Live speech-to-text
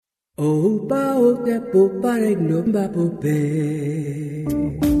You're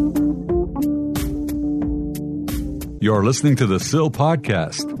listening to the SIL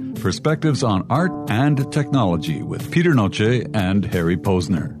Podcast, Perspectives on Art and Technology with Peter Noce and Harry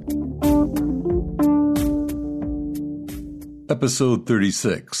Posner. Episode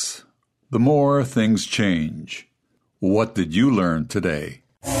 36. The More Things Change. What did you learn today?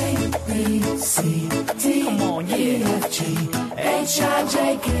 A, B, C, D, come on, yeah. E, F, G, H, I,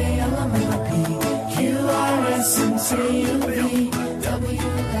 J, K, L, M, N, P, Q, R, S, and T, U, V, W,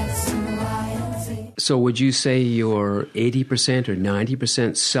 X, and Y, and Z. So would you say you're 80% or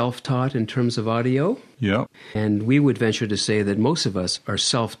 90% self-taught in terms of audio? Yeah. And we would venture to say that most of us are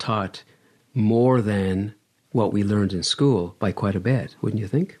self-taught more than what we learned in school by quite a bit, wouldn't you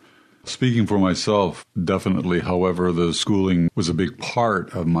think? Speaking for myself, definitely. However, the schooling was a big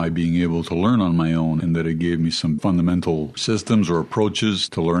part of my being able to learn on my own, in that it gave me some fundamental systems or approaches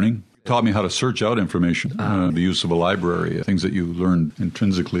to learning. It taught me how to search out information, the use of a library, things that you learn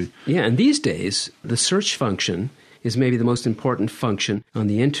intrinsically. Yeah, and these days, the search function is maybe the most important function on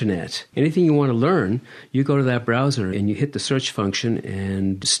the internet. Anything you want to learn, you go to that browser and you hit the search function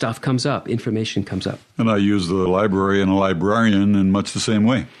and stuff comes up, information comes up. And I use the library and a librarian in much the same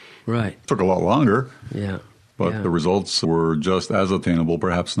way. Right. It took a lot longer. Yeah. But the results were just as attainable,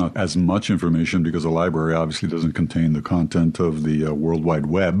 perhaps not as much information, because a library obviously doesn't contain the content of the World Wide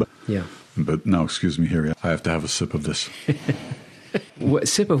Web. Yeah. But now, excuse me, Harry, I have to have a sip of this.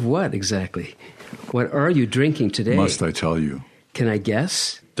 Sip of what exactly? What are you drinking today? Must I tell you? Can I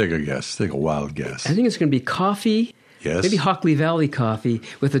guess? Take a guess. Take a wild guess. I think it's going to be coffee. Yes. Maybe Hockley Valley coffee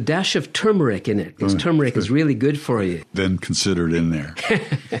with a dash of turmeric in it, because turmeric is really good for you. Then consider it in there.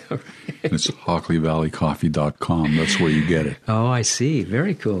 It's HockleyValleyCoffee.com. That's where you get it. Oh, I see.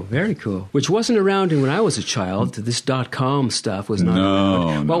 Very cool. Very cool. Which wasn't around when I was a child. This .com stuff was not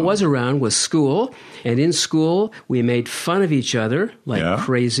around. What was around was school. And in school, we made fun of each other like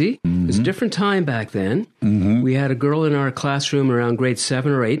crazy. It was a different time back then. We had a girl in our classroom around grade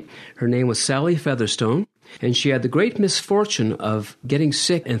 7 or 8. Her name was Sally Featherstone. And she had the great misfortune of getting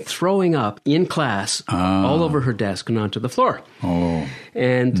sick and throwing up in class all over her desk and onto the floor. Oh.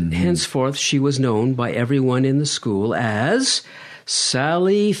 And henceforth, she was known by everyone in the school as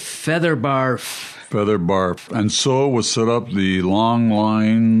Sally Featherbarf. Featherbarf. And so was set up the long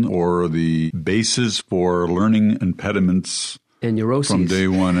line, or the basis for learning impediments and neuroses. From day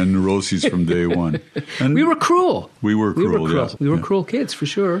one, and neuroses from day one. And we were cruel. We were cruel, yes. We were cruel kids, for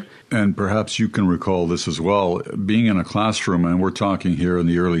sure. And perhaps you can recall this as well. Being in a classroom, and we're talking here in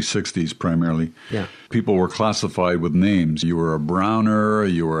the early 60s primarily, people were classified with names. You were a Browner,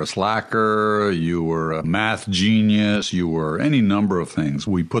 you were a slacker, you were a math genius, you were any number of things.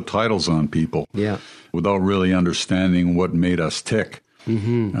 We put titles on people without really understanding what made us tick.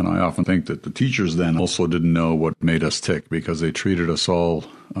 And I often think that the teachers then also didn't know what made us tick, because they treated us all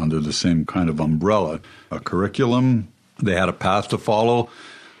under the same kind of umbrella. A curriculum, they had a path to follow,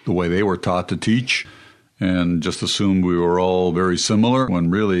 the way they were taught to teach, and just assumed we were all very similar, when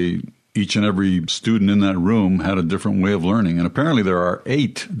really each and every student in that room had a different way of learning. And apparently there are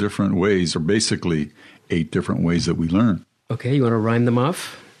 8 different ways, or basically 8 different ways that we learn. Okay, you want to rhyme them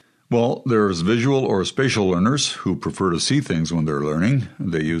off? Well, there's visual or spatial learners who prefer to see things when they're learning.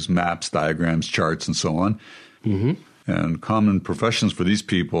 They use maps, diagrams, charts, and so on. And common professions for these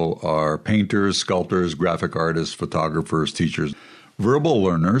people are painters, sculptors, graphic artists, photographers, teachers. Verbal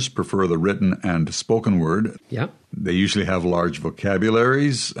learners prefer the written and spoken word. They usually have large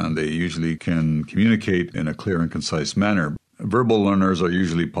vocabularies, and they usually can communicate in a clear and concise manner. Verbal learners are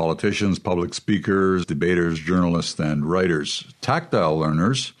usually politicians, public speakers, debaters, journalists, and writers. Tactile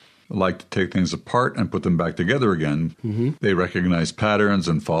learners like to take things apart and put them back together again. They recognize patterns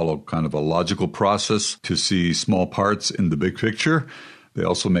and follow kind of a logical process to see small parts in the big picture. They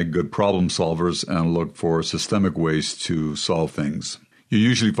also make good problem solvers and look for systemic ways to solve things. You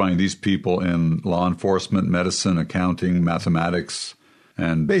usually find these people in law enforcement, medicine, accounting, mathematics,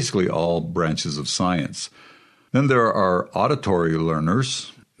 and basically all branches of science. Then there are auditory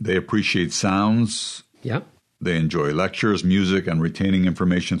learners. They appreciate sounds. They enjoy lectures, music, and retaining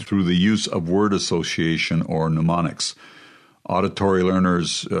information through the use of word association or mnemonics. Auditory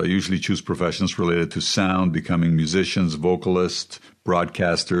learners usually choose professions related to sound, becoming musicians, vocalists,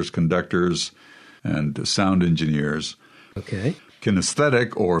 broadcasters, conductors, and sound engineers.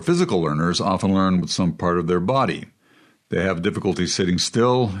 Kinesthetic or physical learners often learn with some part of their body. They have difficulty sitting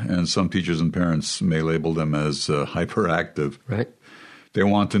still, and some teachers and parents may label them as hyperactive. They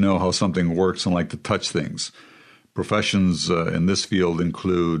want to know how something works and like to touch things. Professions in this field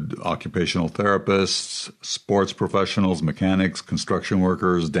include occupational therapists, sports professionals, mechanics, construction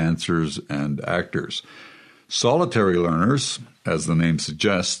workers, dancers, and actors. Solitary learners, as the name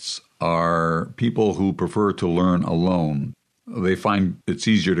suggests, are people who prefer to learn alone. They find it's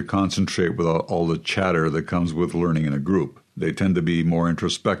easier to concentrate without all the chatter that comes with learning in a group. They tend to be more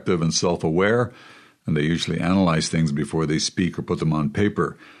introspective and self-aware, and they usually analyze things before they speak or put them on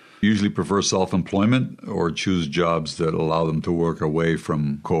paper. Usually prefer self-employment or choose jobs that allow them to work away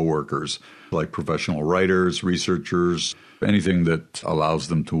from co-workers, like professional writers, researchers, anything that allows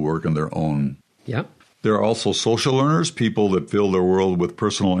them to work on their own. Yeah. There are also social learners, people that fill their world with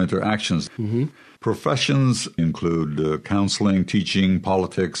personal interactions. Mm-hmm. Professions include counseling, teaching,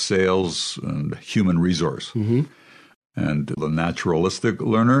 politics, sales, and human resource. Mm-hmm. And the naturalistic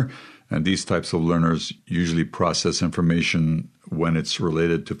learner, and these types of learners usually process information when it's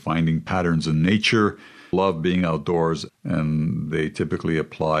related to finding patterns in nature, love being outdoors, and they typically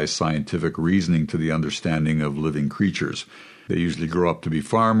apply scientific reasoning to the understanding of living creatures. They usually grow up to be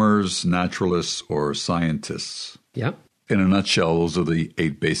farmers, naturalists, or scientists. Yeah. In a nutshell, those are the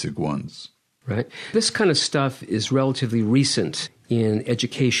 8 basic ones. Right. This kind of stuff is relatively recent in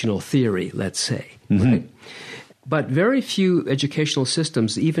educational theory, let's say. Mm-hmm. Right? But very few educational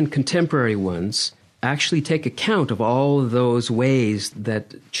systems, even contemporary ones, actually take account of all of those ways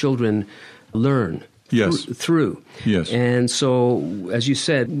that children learn through. Yes. And so, as you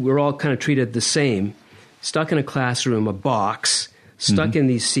said, we're all kind of treated the same, stuck in a classroom, a box, stuck in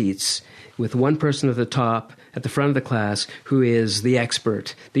these seats with one person at the top, at the front of the class, who is the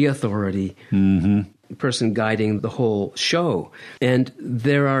expert, the authority, person guiding the whole show. And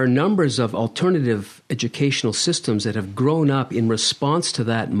there are numbers of alternative educational systems that have grown up in response to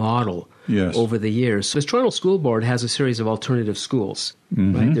that model over the years. So the Toronto School Board has a series of alternative schools.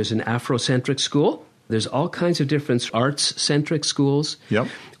 Right? There's an Afrocentric school. There's all kinds of different arts-centric schools,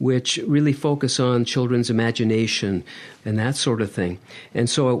 which really focus on children's imagination and that sort of thing. And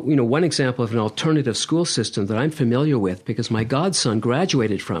so, one example of an alternative school system that I'm familiar with, because my godson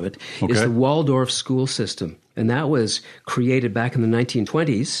graduated from it, is the Waldorf school system. And that was created back in the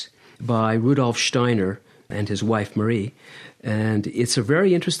 1920s by Rudolf Steiner and his wife, Marie. And it's a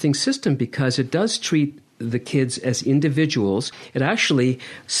very interesting system because it does treat the kids as individuals. It actually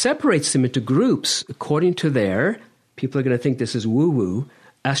separates them into groups according to their, people are going to think this is woo-woo,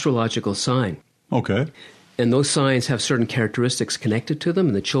 astrological sign. Okay. And those signs have certain characteristics connected to them,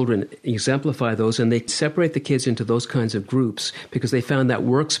 and the children exemplify those, and they separate the kids into those kinds of groups because they found that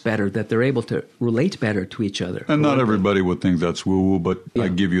works better, that they're able to relate better to each other. And not everybody would think that's woo-woo, but I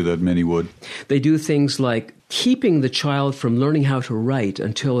give you that many would. They do things like keeping the child from learning how to write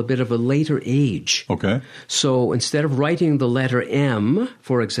until a bit of a later age. Okay. So instead of writing the letter M,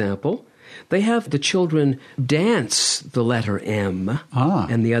 for example, they have the children dance the letter M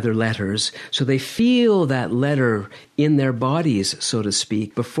and the other letters, so they feel that letter in their bodies, so to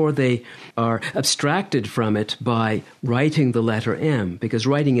speak, before they are abstracted from it by writing the letter M, because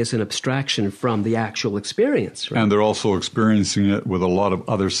writing is an abstraction from the actual experience. Right? And they're also experiencing it with a lot of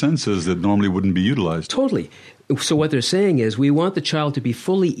other senses that normally wouldn't be utilized. Totally. So what they're saying is we want the child to be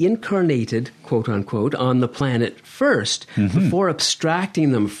fully incarnated, quote unquote, on the planet first before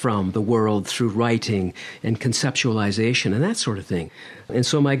abstracting them from the world through writing and conceptualization and that sort of thing. And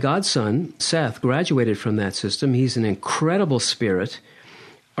so my godson, Seth, graduated from that system. He's an incredible spirit,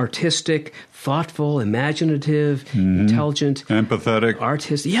 artistic, thoughtful, imaginative, intelligent. Empathetic.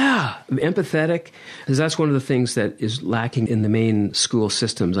 Empathetic. Because that's one of the things that is lacking in the main school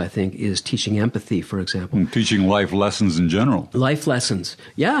systems, I think, is teaching empathy, for example. And teaching life lessons in general. Life lessons.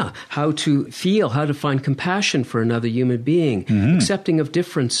 Yeah. How to feel, how to find compassion for another human being, accepting of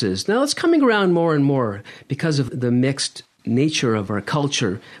differences. Now, it's coming around more and more because of the mixed nature of our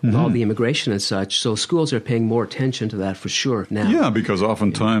culture with all the immigration and such. So schools are paying more attention to that for sure now. Yeah, because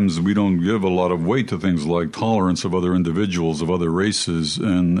oftentimes we don't give a lot of weight to things like tolerance of other individuals, of other races,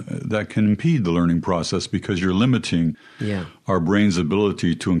 and that can impede the learning process because you're limiting our brain's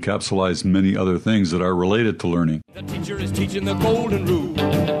ability to encapsulate many other things that are related to learning. The teacher is teaching the golden rule.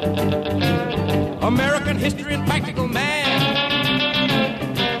 American history and practical man.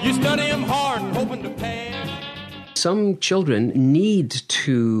 You study them hard and hoping to pass. Some children need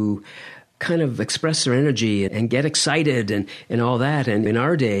to kind of express their energy and get excited and all that. And in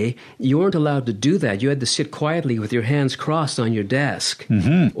our day, you weren't allowed to do that. You had to sit quietly with your hands crossed on your desk.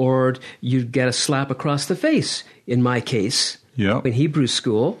 Or you'd get a slap across the face, in my case. Yeah. In Hebrew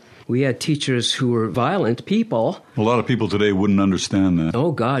school, We had teachers who were violent people. A lot of people today wouldn't understand that.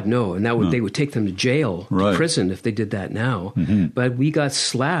 Oh, God, no. And they would take them to jail, to prison, if they did that now. Mm-hmm. But we got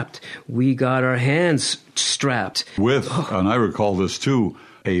slapped. We got our hands strapped. And I recall this too,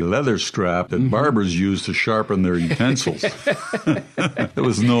 a leather strap that barbers used to sharpen their utensils. It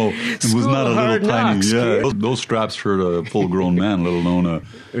was not a little tiny. Yeah, those straps hurt a full-grown man, let alone a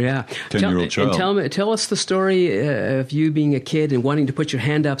 10-year-old child. And tell us the story of you being a kid and wanting to put your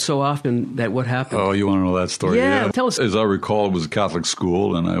hand up so often that what happened. Oh, you want to know that story? Yeah, tell us. As I recall, it was a Catholic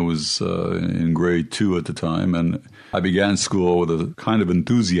school, and I was in grade 2 at the time, and I began school with a kind of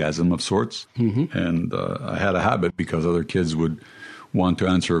enthusiasm of sorts, and I had a habit because other kids would want to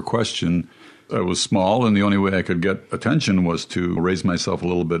answer a question. I was small, and the only way I could get attention was to raise myself a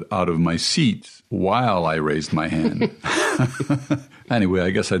little bit out of my seat while I raised my hand. Anyway, I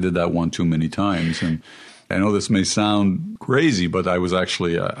guess I did that one too many times, and I know this may sound crazy, but I was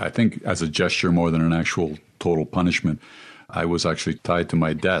actually, I think as a gesture more than an actual total punishment, I was actually tied to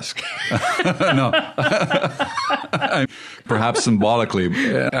my desk. No. Perhaps symbolically,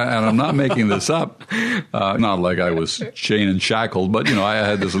 and I'm not making this up. Not like I was chained and shackled, but, I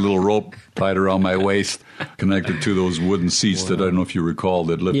had this little rope tied around my waist, connected to those wooden seats that I don't know if you recall,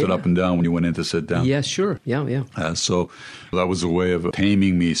 that lifted up and down when you went in to sit down. Yeah, sure. Yeah. So that was a way of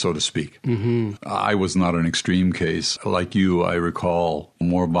taming me, so to speak. Mm-hmm. I was not an extreme case. Like you, I recall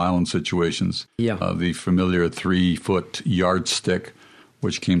more violent situations. Yeah. The familiar 3-foot yardstick,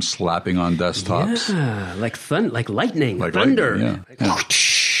 which came slapping on desktops. Yeah, like lightning, like thunder. Yeah.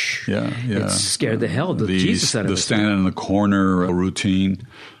 It scared the hell out of Jesus out of us. The standing in the corner routine.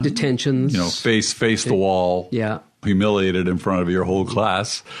 Detentions. Face the wall. Yeah. Humiliated in front of your whole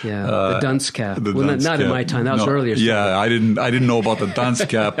class. Yeah, the dunce cap. Not in my time. That was earlier. Yeah, I didn't know about the dunce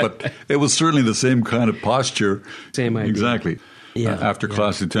cap, but it was certainly the same kind of posture. Same idea. Exactly. Yeah, after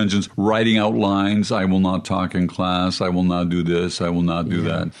class detentions, writing out lines, I will not talk in class, I will not do this, I will not do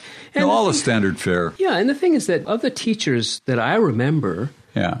that. And all the standard fare. Yeah, and the thing is that of the teachers that I remember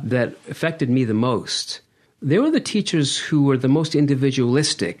that affected me the most, they were the teachers who were the most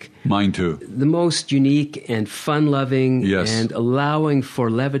individualistic. Mine too. The most unique and fun-loving and allowing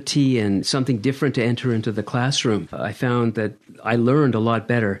for levity and something different to enter into the classroom. I found that I learned a lot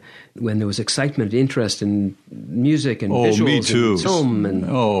better when there was excitement, interest in music and visuals. Me too.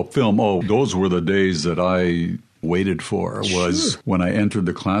 And film. Those were the days that I waited for, was when I entered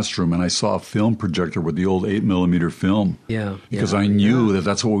the classroom and I saw a film projector with the old 8mm film. Yeah. Because I knew that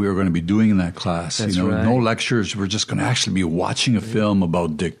that's what we were going to be doing in that class. That's right. No lectures. We're just going to actually be watching a film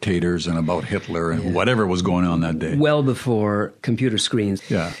about dictators and about Hitler and whatever was going on that day. Well before computer screens.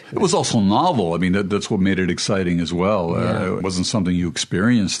 Yeah. It was also novel. I mean, that's what made it exciting as well. It wasn't something you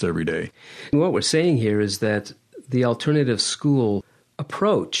experienced every day. And what we're saying here is that the alternative school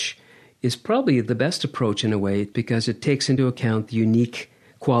approach is probably the best approach in a way because it takes into account the unique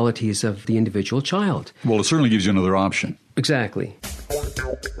qualities of the individual child. Well, it certainly gives you another option. Exactly.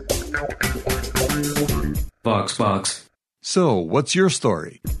 VoxBox. So, what's your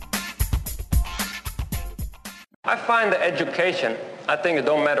story? I find that education, I think it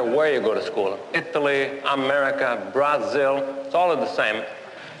don't matter where you go to school. Italy, America, Brazil, it's all the same.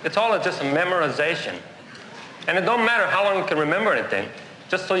 It's all just memorization. And it don't matter how long you can remember anything,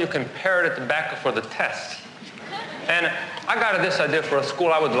 just so you can parrot it back for the test. And I got this idea for a school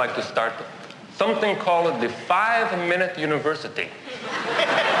I would like to start. Something called the 5-minute university.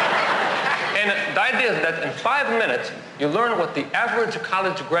 And the idea is that in 5 minutes, you learn what the average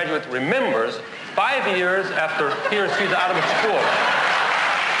college graduate remembers 5 years after he or she's out of school.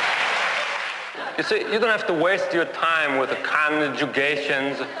 You see, you don't have to waste your time with the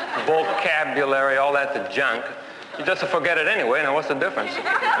conjugations, vocabulary, all that junk. You just forget it anyway. Now, what's the difference?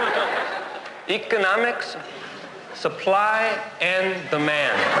 Economics, supply, and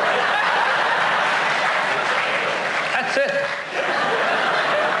demand. That's it.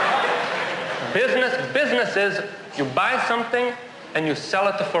 Business is you buy something and you sell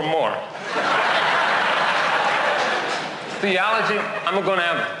it for more. Theology, I'm going to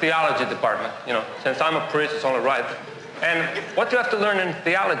have a theology department. Since I'm a priest, it's only right. And what you have to learn in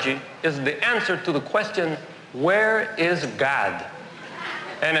theology is the answer to the question, where is God?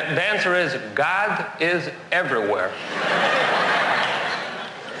 And the answer is, God is everywhere.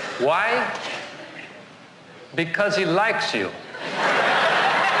 Why? Because he likes you.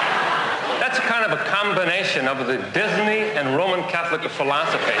 That's kind of a combination of the Disney and Roman Catholic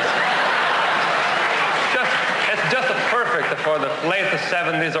philosophies. It's just perfect for the late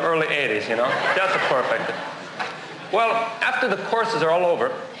 70s or early 80s, Just perfect. Well, after the courses are all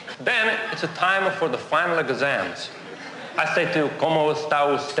over, then it's a time for the final exams. I say to you, ¿Cómo está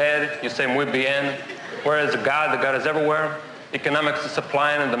usted? You say, muy bien. Where is God? The God is everywhere. Economics is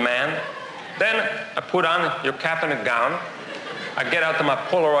supply and demand. Then I put on your cap and a gown. I get out to my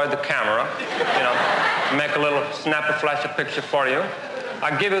Polaroid, the camera, make a little snap and flash a picture for you.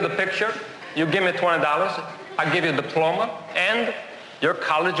 I give you the picture. You give me $20. I give you a diploma, and you're a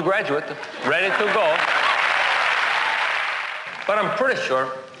college graduate, ready to go. But I'm pretty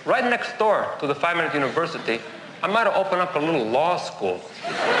sure, right next door to the 5-minute university, I might have opened up a little law school.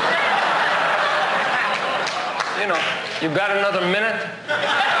 You got another minute?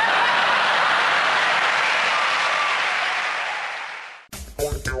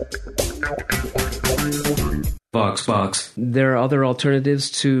 VoxBox. There are other alternatives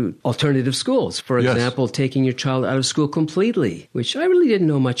to alternative schools. For example, taking your child out of school completely, which I really didn't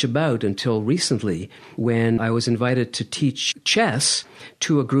know much about until recently when I was invited to teach chess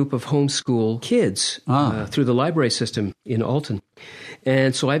to a group of homeschool kids through the library system in Alton.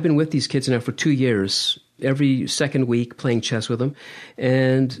 And so I've been with these kids now for 2 years, every second week playing chess with them.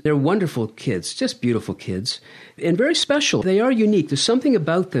 And they're wonderful kids, just beautiful kids, and very special. They are unique. There's something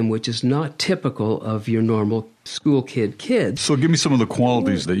about them which is not typical of your normal school kids. So give me some of the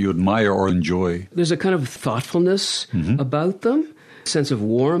qualities that you admire or enjoy. There's a kind of thoughtfulness about them, sense of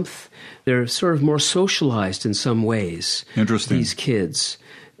warmth. They're sort of more socialized in some ways. Interesting. These kids.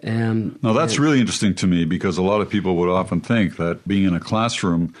 Now, that's really interesting to me because a lot of people would often think that being in a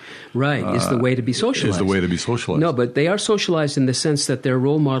classroom is the way to be socialized. Is the way to be socialized. No, but they are socialized in the sense that their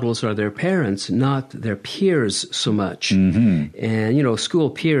role models are their parents, not their peers so much. Mm-hmm. And,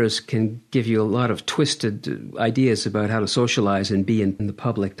 school peers can give you a lot of twisted ideas about how to socialize and be in the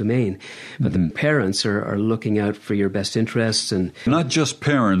public domain. But the parents are looking out for your best interests. And not just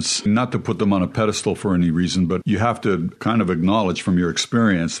parents, not to put them on a pedestal for any reason, but you have to kind of acknowledge from your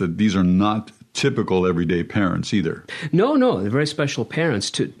experience that these are not typical everyday parents either. No, they're very special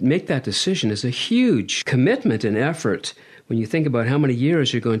parents. To make that decision is a huge commitment and effort when you think about how many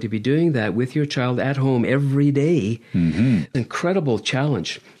years you're going to be doing that with your child at home every day. Mm-hmm. Incredible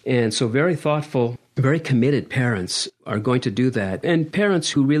challenge. And so very thoughtful, very committed parents are going to do that. And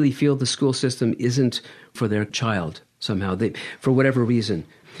parents who really feel the school system isn't for their child somehow, for whatever reason.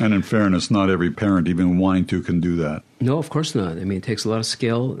 And in fairness, not every parent, even wanting to, can do that. No, of course not. I mean, it takes a lot of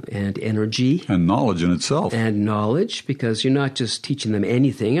skill and energy. And knowledge in itself. And knowledge, because you're not just teaching them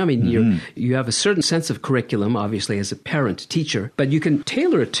anything. I mean, you have a certain sense of curriculum, obviously, as a parent, teacher, but you can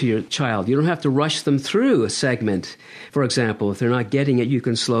tailor it to your child. You don't have to rush them through a segment. For example, if they're not getting it, you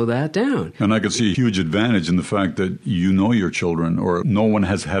can slow that down. And I can see a huge advantage in the fact that you know your children, or no one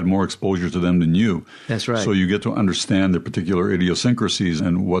has had more exposure to them than you. That's right. So you get to understand their particular idiosyncrasies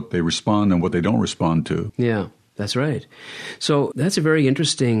and what they respond and what they don't respond to. Yeah. That's right. So that's a very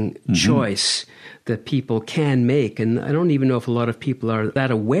interesting choice that people can make. And I don't even know if a lot of people are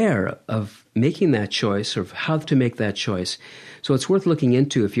that aware of making that choice or how to make that choice. So it's worth looking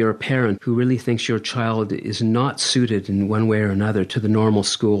into if you're a parent who really thinks your child is not suited in one way or another to the normal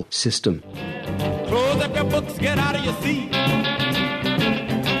school system. Close up your books, get out of your seat.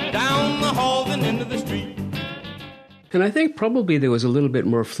 Down the halls and into the street. And I think probably there was a little bit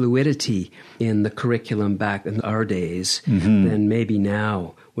more fluidity in the curriculum back in our days than maybe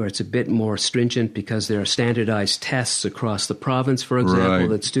now, where it's a bit more stringent because there are standardized tests across the province, for example,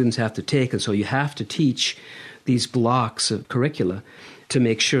 that students have to take. And so you have to teach these blocks of curricula to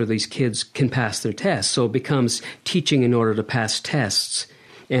make sure these kids can pass their tests. So it becomes teaching in order to pass tests.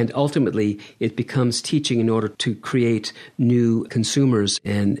 And ultimately, it becomes teaching in order to create new consumers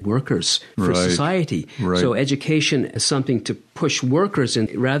and workers for society. Right. So education is something to push workers in,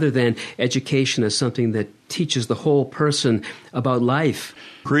 rather than education as something that teaches the whole person about life.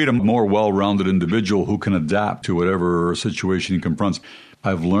 Create a more well-rounded individual who can adapt to whatever situation he confronts.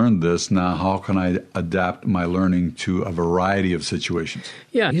 I've learned this. Now, how can I adapt my learning to a variety of situations?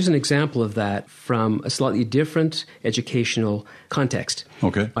 Yeah, here's an example of that from a slightly different educational context.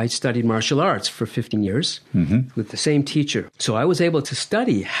 Okay. I studied martial arts for 15 years with the same teacher. So I was able to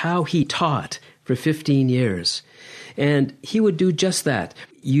study how he taught for 15 years. And he would do just that.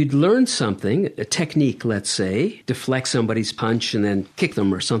 You'd learn something, a technique, let's say, deflect somebody's punch and then kick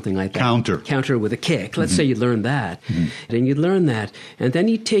them or something like that. Counter with a kick. Let's say you learned that. And you'd learn that. And then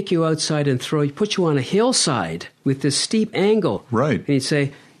he'd take you outside and put you on a hillside with this steep angle. Right. And he'd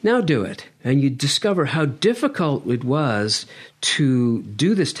say, now do it. And you'd discover how difficult it was to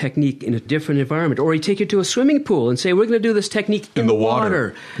do this technique in a different environment. Or he'd take you to a swimming pool and say, we're going to do this technique in the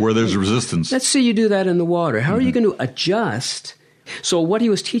water. Where there's resistance. Let's say you do that in the water. How are you going to adjust? So what he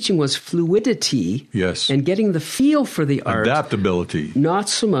was teaching was fluidity and getting the feel for the art. Adaptability. Not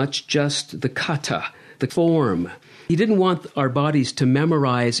so much just the kata, the form. He didn't want our bodies to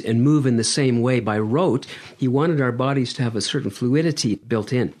memorize and move in the same way by rote. He wanted our bodies to have a certain fluidity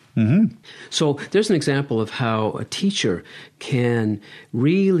built in. Mm-hmm. So there's an example of how a teacher can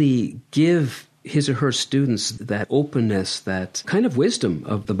really give his or her students that openness, that kind of wisdom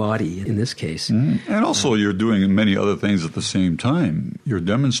of the body in this case. Mm-hmm. And also you're doing many other things at the same time. You're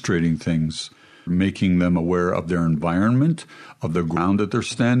demonstrating things, making them aware of their environment, of the ground that they're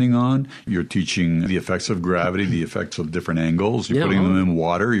standing on. You're teaching the effects of gravity, the effects of different angles. You're putting them in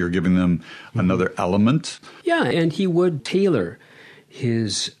water. You're giving them another element. Yeah, and he would tailor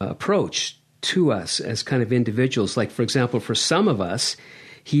his approach to us as kind of individuals. Like, for example, for some of us,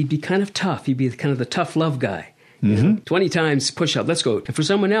 he'd be kind of tough. He'd be kind of the tough love guy. You know, 20 times push-up, let's go. And for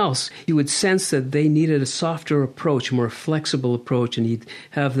someone else, he would sense that they needed a softer approach, more flexible approach, and he'd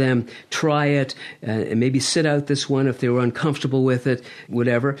have them try it and maybe sit out this one if they were uncomfortable with it,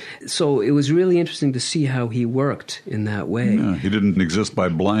 whatever. So it was really interesting to see how he worked in that way. Yeah, he didn't exist by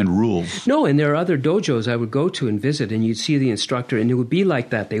blind rules. No, and there are other dojos I would go to and visit, and you'd see the instructor, and it would be like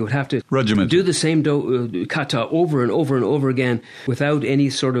that. They would have to do the same kata over and over and over again without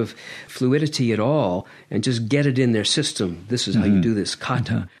any sort of fluidity at all, and just get it in their system. This is how you do this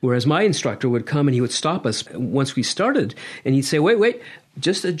kata. Whereas my instructor would come and he would stop us once we started, and he'd say, wait,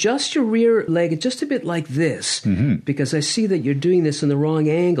 just adjust your rear leg just a bit like this, because I see that you're doing this in the wrong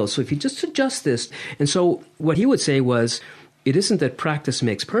angle. So if you just adjust this. And so what he would say was, it isn't that practice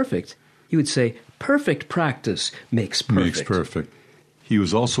makes perfect. He would say, perfect practice makes perfect. Makes perfect. He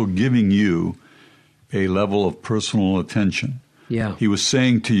was also giving you a level of personal attention. Yeah. He was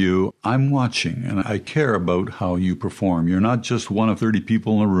saying to you, I'm watching and I care about how you perform. You're not just one of 30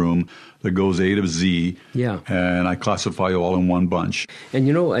 people in a room that goes A to Z, and I classify you all in one bunch. And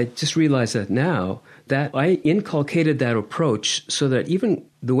you know, I just realized that now, that I inculcated that approach so that even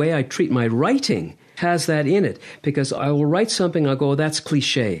the way I treat my writing has that in it. Because I will write something, I'll go, that's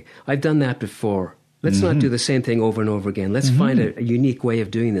cliche. I've done that before. Let's not do the same thing over and over again. Let's find a unique way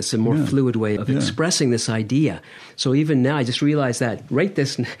of doing this, a more fluid way of expressing this idea. So even now, I just realized that right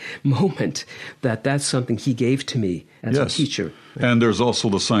this moment, that's something he gave to me as a teacher. And there's also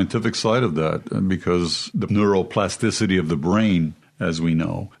the scientific side of that, because the neuroplasticity of the brain, as we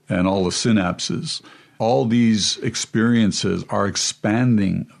know, and all the synapses, all these experiences are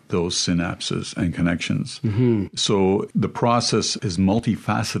expanding those synapses and connections. So the process is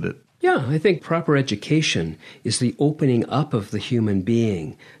multifaceted. Yeah, I think proper education is the opening up of the human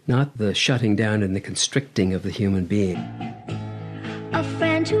being, not the shutting down and the constricting of the human being. A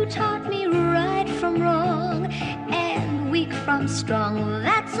friend who taught me right from wrong and weak from strong,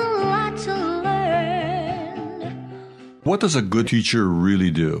 that's a lot to learn. What does a good teacher really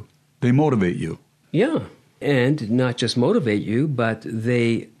do? They motivate you. Yeah, and not just motivate you, but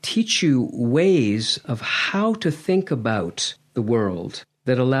they teach you ways of how to think about the world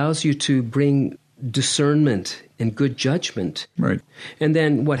that allows you to bring discernment and good judgment. Right. And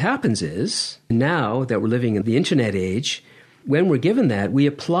then what happens is, now that we're living in the internet age, when we're given that, we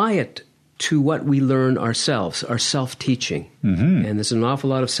apply it to what we learn ourselves, our self-teaching. And there's an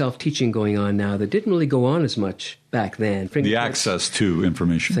awful lot of self-teaching going on now that didn't really go on as much back then. The access to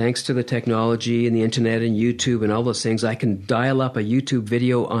information. Thanks to the technology and the internet and YouTube and all those things, I can dial up a YouTube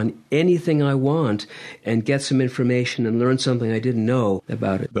video on anything I want and get some information and learn something I didn't know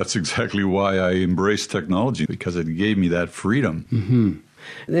about it. That's exactly why I embrace technology, because it gave me that freedom.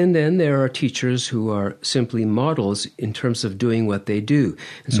 And then there are teachers who are simply models in terms of doing what they do.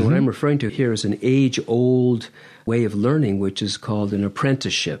 And so what I'm referring to here is an age-old way of learning, which is called an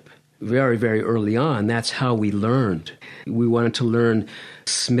apprenticeship. Very, very early on, that's how we learned. We wanted to learn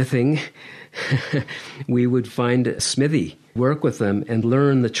smithing. We would find a smithy, work with them, and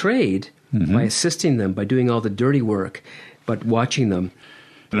learn the trade by assisting them, by doing all the dirty work, but watching them.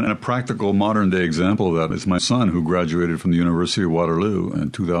 And a practical modern-day example of that is my son, who graduated from the University of Waterloo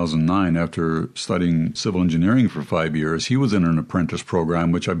in 2009 after studying civil engineering for 5 years. He was in an apprentice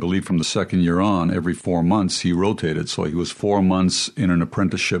program, which I believe from the second year on, every 4 months he rotated. So he was 4 months in an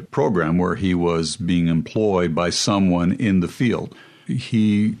apprenticeship program where he was being employed by someone in the field.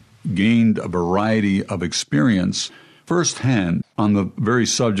 He gained a variety of experience firsthand on the very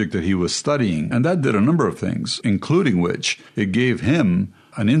subject that he was studying. And that did a number of things, including which it gave him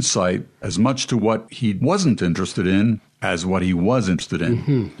an insight as much to what he wasn't interested in as what he was interested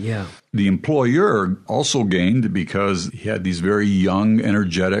in. The employer also gained because he had these very young,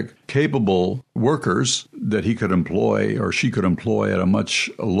 energetic, capable workers that he could employ or she could employ at a much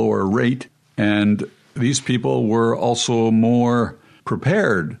lower rate. And these people were also more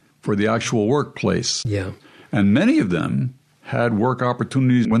prepared for the actual workplace. And many of them had work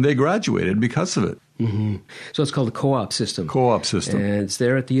opportunities when they graduated because of it. Mm-hmm. So it's called a co-op system. Co-op system. And it's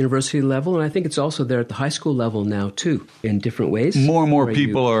there at the university level, and I think it's also there at the high school level now, too, in different ways. More and more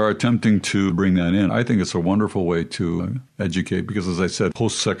people are attempting to bring that in. I think it's a wonderful way to educate because, as I said,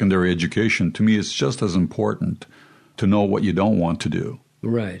 post-secondary education, to me, is just as important to know what you don't want to do.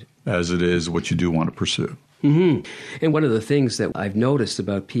 Right. As it is what you do want to pursue. Mm-hmm. And one of the things that I've noticed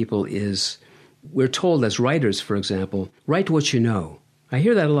about people is we're told as writers, for example, write what you know. I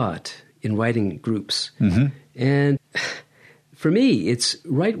hear that a lot in writing groups. Mm-hmm. And for me, it's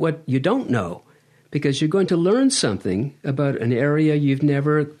write what you don't know, because you're going to learn something about an area you've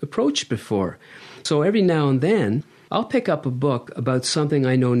never approached before. So every now and then, I'll pick up a book about something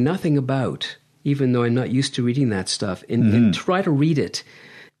I know nothing about, even though I'm not used to reading that stuff, and try to read it.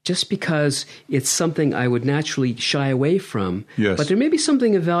 Just because it's something I would naturally shy away from. Yes. But there may be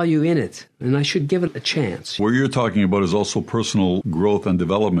something of value in it, and I should give it a chance. What you're talking about is also personal growth and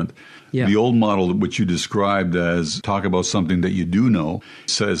development. Yeah. The old model, which you described as talk about something that you do know,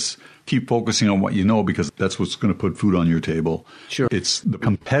 says keep focusing on what you know because that's what's going to put food on your table. Sure. It's the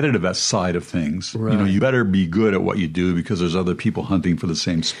competitive side of things. Right. You know, you better be good at what you do because there's other people hunting for the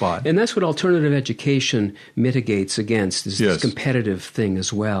same spot. And that's what alternative education mitigates against, is this competitive thing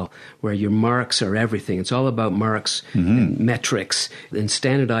as well, where your marks are everything. It's all about marks and metrics and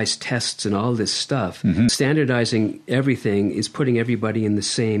standardized tests and all this stuff. Standardizing everything is putting everybody in the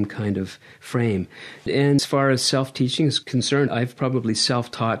same kind of frame. And as far as self-teaching is concerned, I've probably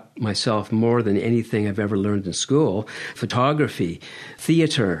self-taught myself more than anything I've ever learned in school. Photography,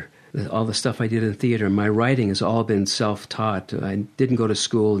 theater, all the stuff I did in theater, my writing has all been self-taught. I didn't go to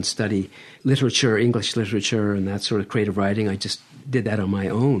school and study literature, English literature, and that sort of creative writing. I just did that on my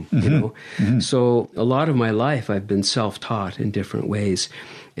own, you know. So a lot of my life I've been self-taught in different ways,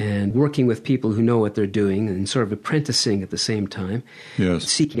 and working with people who know what they're doing and sort of apprenticing at the same time,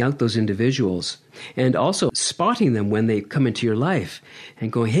 seeking out those individuals, and also spotting them when they come into your life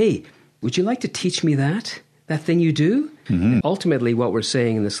and going, hey, would you like to teach me that thing you do? And ultimately, what we're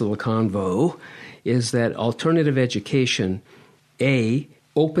saying in this little convo is that alternative education, A,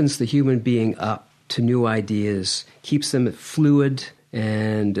 opens the human being up to new ideas, keeps them fluid,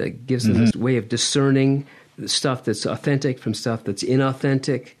 and gives them this way of discerning stuff that's authentic from stuff that's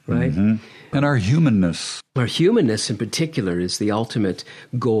inauthentic, right? And our humanness. Our humanness in particular is the ultimate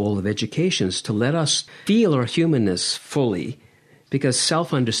goal of education, is to let us feel our humanness fully, because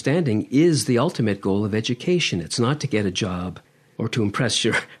self-understanding is the ultimate goal of education. It's not to get a job or to impress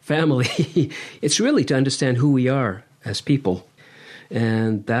your family. It's really to understand who we are as people.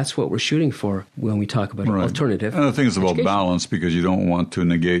 And that's what we're shooting for when we talk about alternative. And the thing is about education. balance, because you don't want to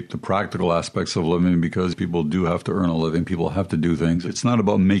negate the practical aspects of living, because people do have to earn a living. People have to do things. It's not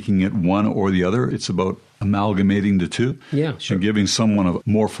about making it one or the other. It's about amalgamating the two. Yeah, sure. And giving someone a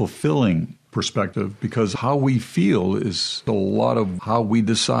more fulfilling perspective, because how we feel is a lot of how we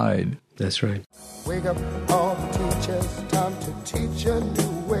decide. That's right. Wake up all the teachers, time to teach a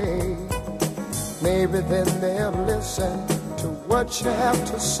new way. Maybe then they'll listen to what you have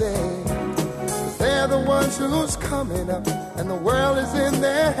to say. They're the ones who's coming up, and the world is in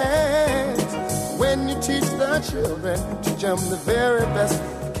their hands. When you teach the children, teach them the very best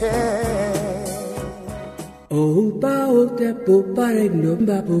you can. The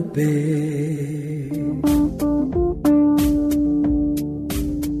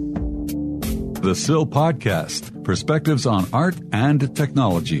SIL Podcast, Perspectives on Art and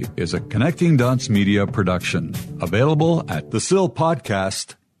Technology, is a Connecting Dots Media production. Available at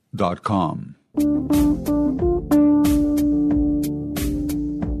thesilpodcast.com.